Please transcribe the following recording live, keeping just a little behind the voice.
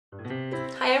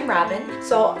I'm Robin.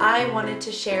 So I wanted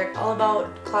to share all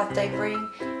about cloth diapering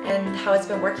and how it's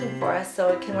been working for us so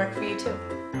it can work for you too.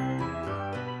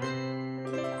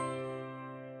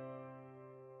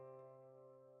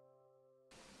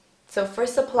 So for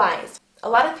supplies, a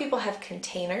lot of people have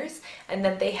containers and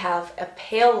then they have a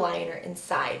pail liner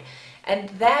inside. And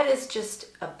that is just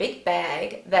a big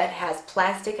bag that has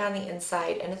plastic on the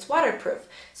inside and it's waterproof.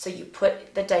 So you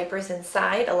put the diapers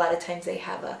inside. A lot of times they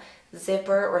have a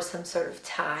zipper or some sort of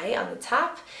tie on the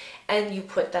top, and you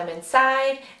put them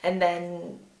inside and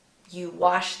then you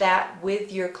wash that with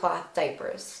your cloth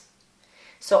diapers.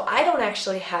 So I don't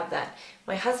actually have that.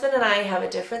 My husband and I have a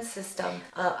different system.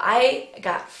 I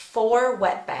got 4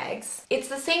 wet bags. It's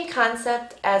the same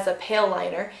concept as a pail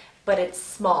liner, but it's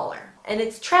smaller and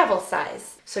it's travel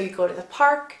size. So you go to the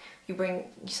park, you bring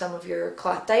some of your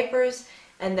cloth diapers,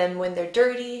 and then when they're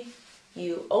dirty,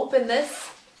 you open this,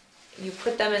 you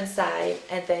put them inside,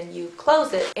 and then you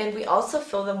close it. And we also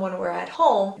fill them when we're at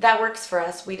home. That works for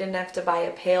us. We didn't have to buy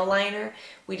a pail liner.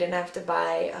 We didn't have to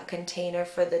buy a container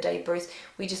for the diapers.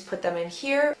 We just put them in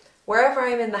here. Wherever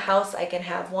I'm in the house, I can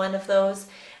have one of those,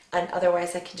 and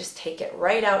otherwise I can just take it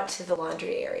right out to the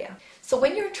laundry area. So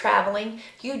when you're traveling,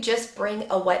 you just bring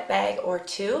a wet bag or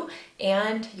 2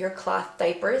 and your cloth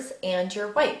diapers and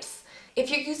your wipes. If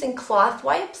you're using cloth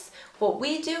wipes, what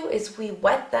we do is we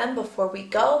wet them before we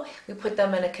go. We put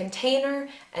them in a container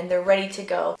and they're ready to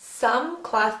go. Some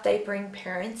cloth diapering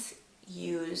parents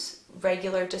use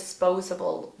regular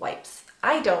disposable wipes.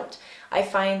 I don't. I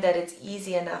find that it's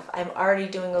easy enough. I'm already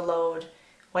doing a load.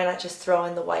 Why not just throw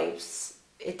in the wipes?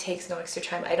 It takes no extra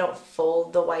time. I don't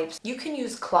fold the wipes. You can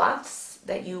use cloths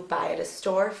that you buy at a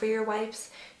store for your wipes.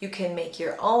 You can make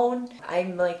your own.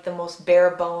 I'm like the most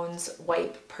bare bones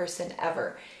wipe person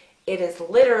ever. It is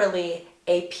literally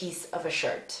a piece of a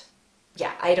shirt.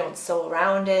 Yeah, I don't sew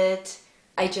around it.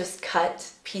 I just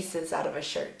cut pieces out of a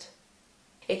shirt.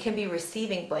 It can be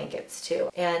receiving blankets too.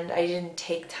 And I didn't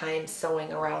take time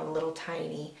sewing around little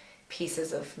tiny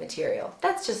pieces of material.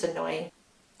 That's just annoying.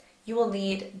 You will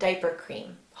need diaper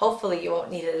cream. Hopefully you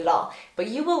won't need it at all, but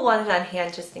you will want it on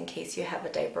hand just in case you have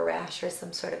a diaper rash or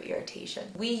some sort of irritation.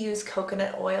 We use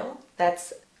coconut oil.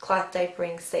 That's cloth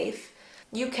diapering safe.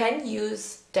 You can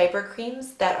use diaper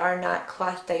creams that are not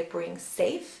cloth diapering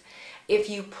safe if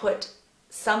you put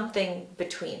something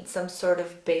between, some sort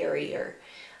of barrier.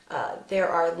 There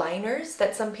are liners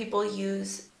that some people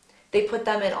use. They put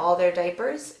them in all their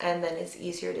diapers and then it's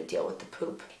easier to deal with the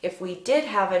poop. If we did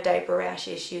have a diaper rash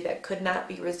issue that could not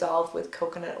be resolved with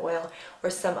coconut oil or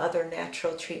some other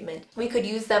natural treatment, we could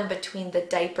use them between the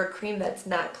diaper cream that's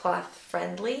not cloth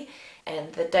friendly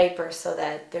and the diaper so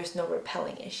that there's no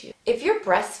repelling issue. If you're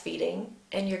breastfeeding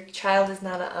and your child is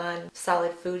not on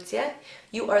solid foods yet,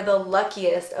 you are the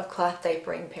luckiest of cloth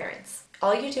diapering parents.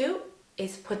 All you do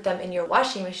is put them in your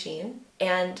washing machine,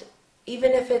 and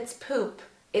even if it's poop,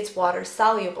 it's water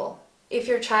soluble. If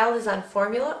your child is on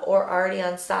formula or already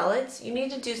on solids, you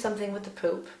need to do something with the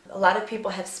poop. A lot of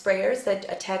people have sprayers that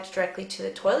attach directly to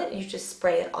the toilet and you just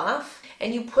spray it off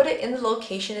and you put it in the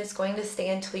location it's going to stay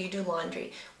until you do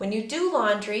laundry. When you do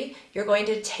laundry, you're going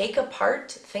to take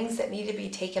apart things that need to be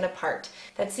taken apart.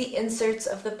 That's the inserts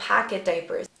of the pocket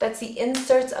diapers. That's the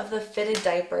inserts of the fitted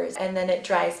diapers, and then it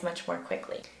dries much more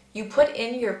quickly. You put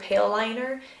in your pail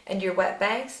liner and your wet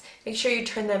bags. Make sure you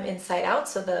turn them inside out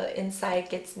so the inside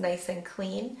gets nice and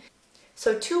clean.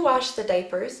 So to wash the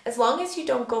diapers, as long as you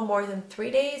don't go more than 3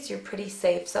 days, you're pretty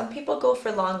safe. Some people go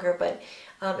for longer, but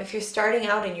if you're starting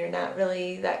out and you're not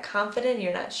really that confident,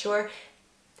 you're not sure,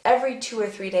 every 2 or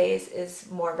 3 days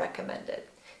is more recommended.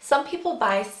 Some people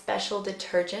buy special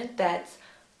detergent that's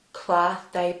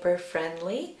cloth diaper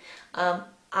friendly.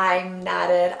 I'm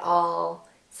not at all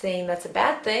saying that's a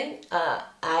bad thing.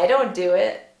 I don't do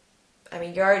it. I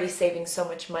mean, you're already saving so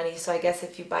much money, so I guess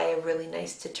if you buy a really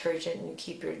nice detergent and you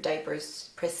keep your diapers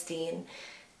pristine,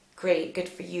 great, good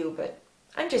for you, but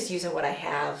I'm just using what I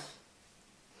have.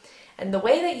 And the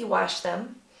way that you wash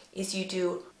them is you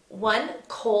do 1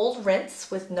 cold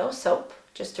rinse with no soap,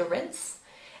 just a rinse,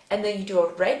 and then you do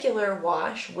a regular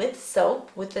wash with soap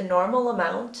with the normal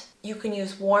amount. You can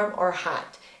use warm or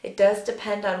hot. It does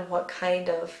depend on what kind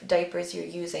of diapers you're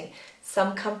using.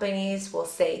 Some companies will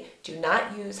say, do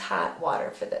not use hot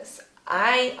water for this.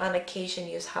 I, on occasion,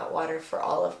 use hot water for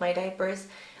all of my diapers.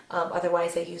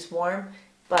 Otherwise, I use warm.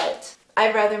 But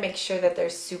I'd rather make sure that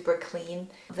they're super clean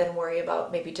than worry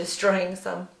about maybe destroying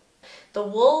some. The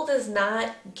wool does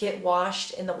not get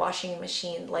washed in the washing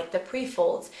machine like the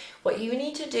pre-folds. What you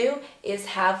need to do is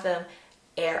have them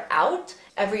air out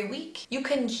every week. You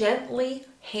can gently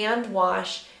hand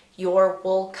wash your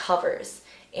wool covers,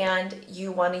 and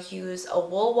you want to use a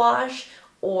wool wash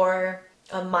or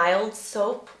a mild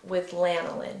soap with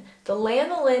lanolin. The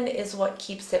lanolin is what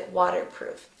keeps it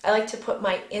waterproof. I like to put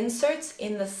my inserts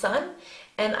in the sun,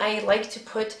 and I like to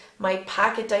put my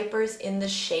pocket diapers in the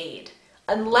shade.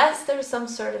 Unless there's some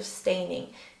sort of staining,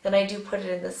 then I do put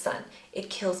it in the sun. It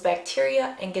kills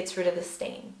bacteria and gets rid of the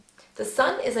stain. The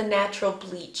sun is a natural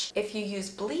bleach. If you use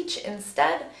bleach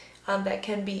instead, that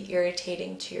can be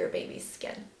irritating to your baby's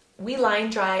skin. We line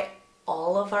dry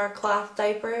all of our cloth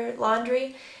diaper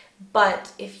laundry,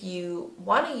 but if you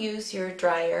want to use your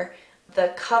dryer,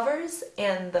 the covers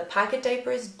and the pocket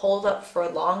diapers hold up for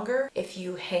longer if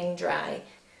you hang dry.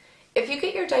 If you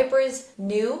get your diapers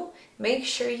new, make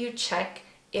sure you check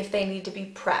if they need to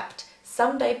be prepped.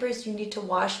 Some diapers you need to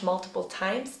wash multiple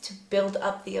times to build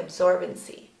up the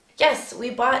absorbency. Yes, we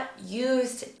bought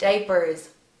used diapers.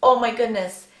 Oh my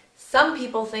goodness, some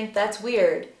people think that's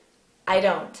weird. I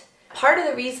don't. Part of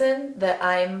the reason that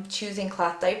I'm choosing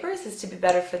cloth diapers is to be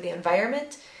better for the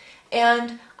environment,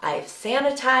 and I've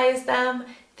sanitized them.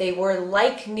 They were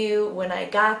like new when I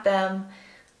got them.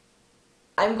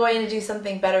 I'm going to do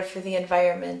something better for the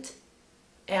environment,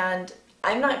 and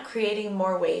I'm not creating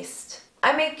more waste.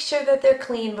 I make sure that they're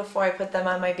clean before I put them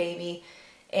on my baby,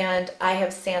 and I have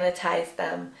sanitized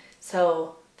them,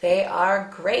 so they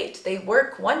are great. They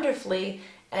work wonderfully,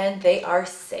 and they are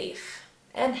safe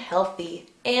and healthy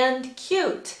and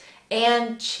cute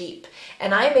and cheap,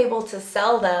 and I'm able to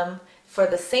sell them for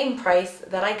the same price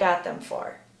that I got them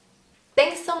for.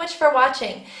 Thanks so much for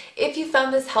watching. If you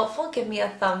found this helpful, give me a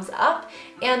thumbs up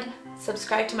and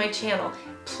subscribe to my channel.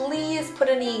 Please put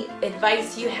any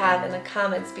advice you have in the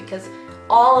comments, because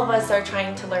all of us are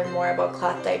trying to learn more about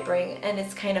cloth diapering, and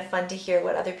it's kind of fun to hear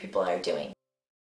what other people are doing.